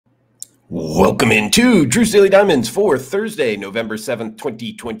Welcome into Drew's Daily Diamonds for Thursday, November 7th,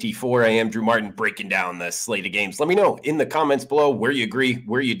 2024. I am Drew Martin breaking down the slate of games. Let me know in the comments below where you agree,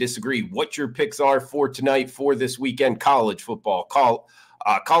 where you disagree, what your picks are for tonight, for this weekend. College football,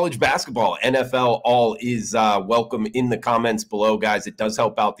 college basketball, NFL, all is welcome in the comments below, guys. It does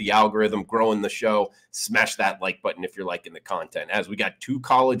help out the algorithm, growing the show. Smash that like button if you're liking the content. As we got two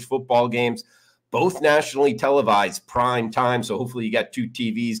college football games, both nationally televised, prime time. So hopefully you got two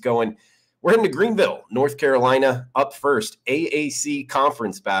TVs going. We're heading to Greenville, North Carolina. Up first, AAC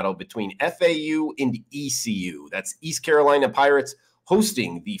conference battle between FAU and ECU. That's East Carolina Pirates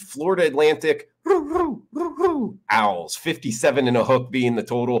hosting the Florida Atlantic Owls. 57 and a hook being the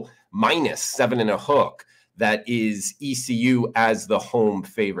total, minus 7 and a hook. That is ECU as the home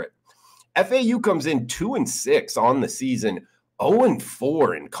favorite. FAU comes in 2-6 on the season,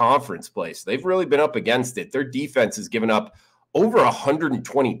 0-4 in conference play. So they've really been up against it. Their defense has given up over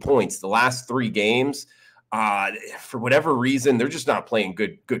 120 points the last three games. For whatever reason, they're just not playing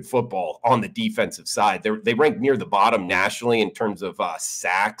good football on the defensive side. They rank near the bottom nationally in terms of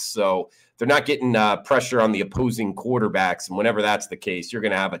sacks, so they're not getting pressure on the opposing quarterbacks. And whenever that's the case, you're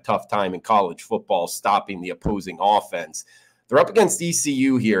going to have a tough time in college football stopping the opposing offense. They're up against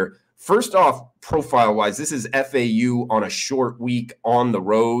ECU here. First off, profile-wise, this is FAU on a short week on the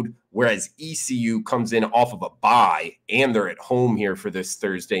road, whereas ECU comes in off of a bye, and they're at home here for this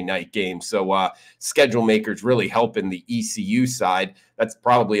Thursday night game. So schedule makers really helping the ECU side. That's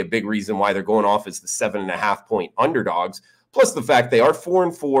probably a big reason why they're going off as the 7.5-point underdogs, plus the fact they are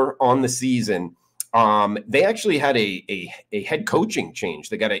 4-4 on the season. They actually had a head coaching change.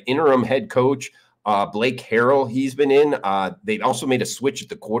 They got an interim head coach, Blake Harrell, he's been in. They've also made a switch at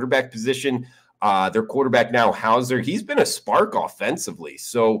the quarterback position. Their quarterback now, Hauser, he's been a spark offensively.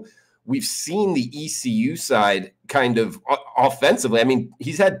 So we've seen the ECU side kind of offensively. I mean,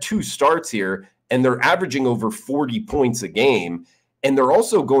 he's had two starts here, and they're averaging over 40 points a game. And they're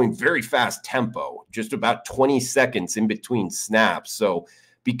also going very fast tempo, just about 20 seconds in between snaps. So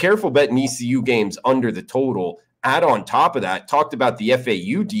be careful betting ECU games under the total. Add on top of that, talked about the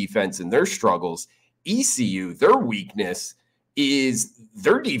FAU defense and their struggles. ECU, their weakness is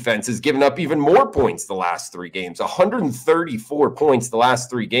their defense has given up even more points the last three games, 134 points the last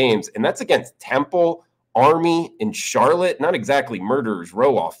three games. And that's against Temple, Army, and Charlotte. Not exactly murderer's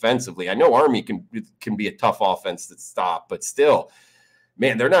row offensively. I know Army can be a tough offense to stop, but still,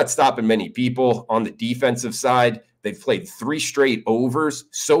 man, they're not stopping many people on the defensive side. They've played 3 straight overs.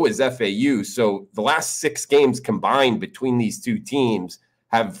 So is FAU. So the last 6 games combined between these two teams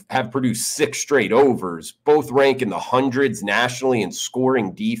have produced 6 straight overs. Both rank in the hundreds nationally in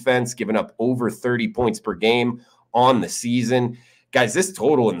scoring defense, giving up over 30 points per game on the season. Guys, this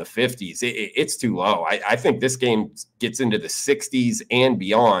total in the 50s, it's too low. I think this game gets into the 60s and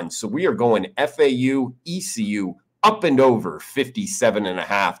beyond. So we are going FAU, ECU, up and over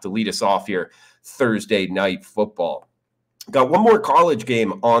 57.5 to lead us off here Thursday night football. Got one more college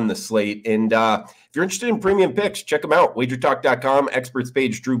game on the slate. And if you're interested in premium picks, check them out. WagerTalk.com, experts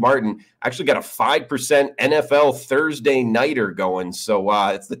page, Drew Martin. Actually got a 5% NFL Thursday nighter going. So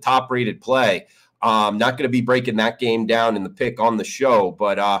it's the top rated play. Not going to be breaking that game down in the pick on the show,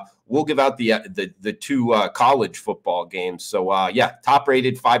 but we'll give out the two college football games. So yeah, top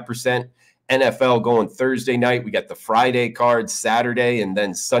rated 5%. NFL going Thursday night. We got the Friday card, Saturday, and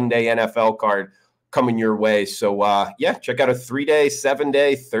then Sunday NFL card coming your way. So, yeah, check out a 3-day,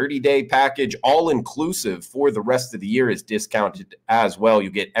 7-day, 30-day package, all inclusive for the rest of the year is discounted as well. You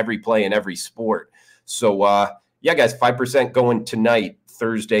get every play in every sport. So, yeah, guys, 5% going tonight,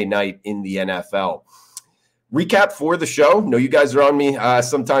 Thursday night in the NFL. Recap for the show. Know you guys are on me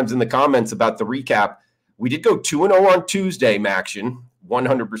sometimes in the comments about the recap. We did go 2-0 on Tuesday, Maction.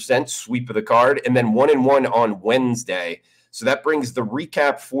 100% sweep of the card, and then 1-1 on Wednesday. So that brings the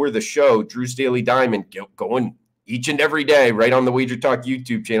recap for the show, Drew's Daily Diamond, going each and every day right on the WagerTalk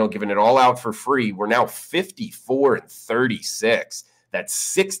YouTube channel, giving it all out for free. We're now 54-36.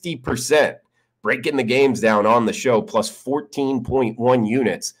 That's 60%. Breaking the games down on the show, plus 14.1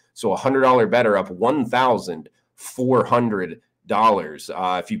 units. So $100 better, up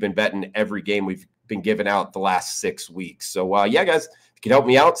 $1,400 if you've been betting every game we've been giving out the last 6 weeks. So yeah, guys, if you can help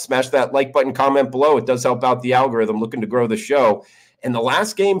me out, smash that like button, comment below. It does help out the algorithm, looking to grow the show. And the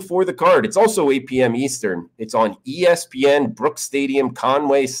last game for the card, it's also 8 p.m. Eastern. It's on ESPN, Brooks Stadium,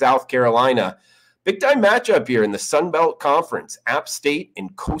 Conway, South Carolina. Big time matchup here in the Sun Belt Conference. App State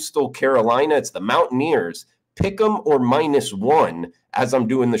and Coastal Carolina. It's the Mountaineers. Pick them or -1 as I'm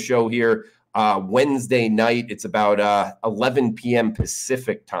doing the show here Wednesday night. It's about 11 p.m.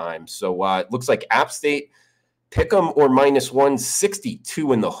 Pacific time. So it looks like App State Pick 'em or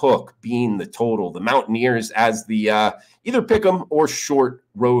 -162 in the hook being the total. The Mountaineers as the either pick 'em or short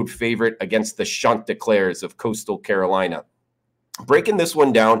road favorite against the Chanticleers of Coastal Carolina. Breaking this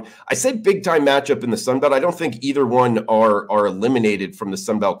one down, I said big time matchup in the Sun Belt. I don't think either one are eliminated from the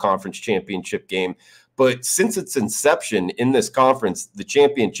Sun Belt Conference Championship game. But since its inception in this conference, the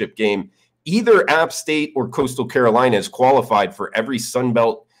championship game, either App State or Coastal Carolina is qualified for every Sun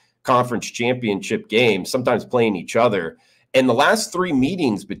Belt Conference Championship game, sometimes playing each other. And the last three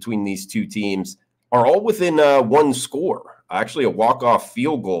meetings between these two teams are all within one score, actually a walk-off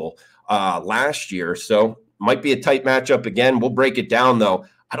field goal last year. So might be a tight matchup again. We'll break it down, though.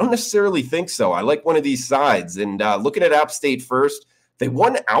 I don't necessarily think so. I like one of these sides. And looking at App State first, they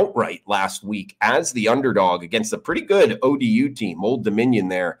won outright last week as the underdog against a pretty good ODU team, Old Dominion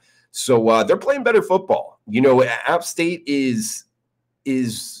there. So they're playing better football. You know, App State is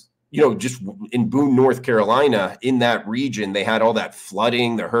just in Boone, North Carolina, in that region. They had all that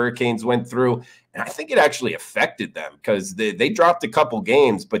flooding, the hurricanes went through, and I think it actually affected them because they dropped a couple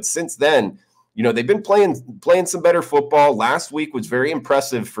games. But since then, you know, they've been playing some better football. Last week was very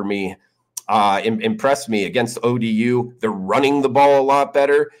impressive for me. Impressed me against ODU. They're running the ball a lot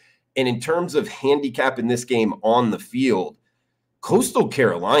better. And in terms of handicapping this game on the field, Coastal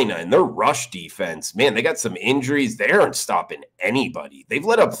Carolina and their rush defense, man, they got some injuries. They aren't stopping anybody. They've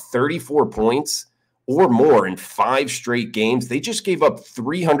let up 34 points or more in 5 straight games. They just gave up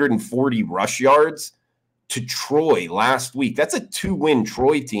 340 rush yards to Troy last week. That's a 2-win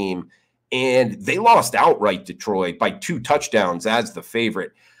Troy team, and they lost outright to Troy by 2 touchdowns as the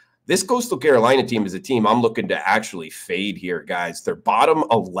favorite. This Coastal Carolina team is a team I'm looking to actually fade here, guys. They're bottom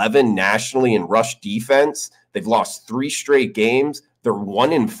 11 nationally in rush defense. They've lost 3 straight games. They're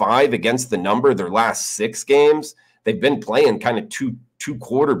 1-5 against the number their last 6 games. They've been playing kind of two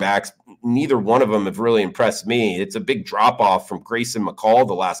quarterbacks. Neither one of them have really impressed me. It's a big drop-off from Grayson McCall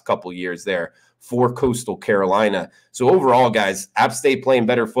the last couple years there for Coastal Carolina. So overall, guys, App State playing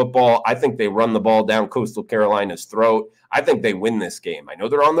better football. I think they run the ball down Coastal Carolina's throat. I think they win this game. I know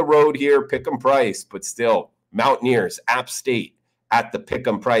they're on the road here, pick 'em price, but still, Mountaineers, App State at the pick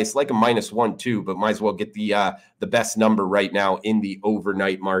 'em price, like a -1 too, but might as well get the best number right now in the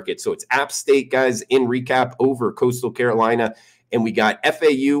overnight market. So it's App State, guys, in recap over Coastal Carolina. And we got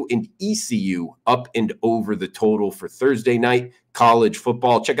FAU and ECU up and over the total for Thursday night college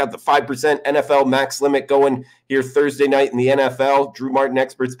football. Check out the 5% NFL max limit going here Thursday night in the NFL. Drew Martin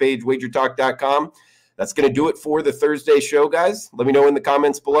Experts page, WagerTalk.com. That's going to do it for the Thursday show, guys. Let me know in the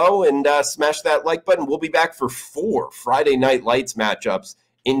comments below and smash that like button. We'll be back for 4 Friday Night Lights matchups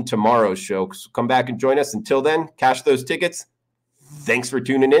in tomorrow's show. So come back and join us. Until then, cash those tickets. Thanks for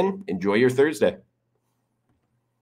tuning in. Enjoy your Thursday.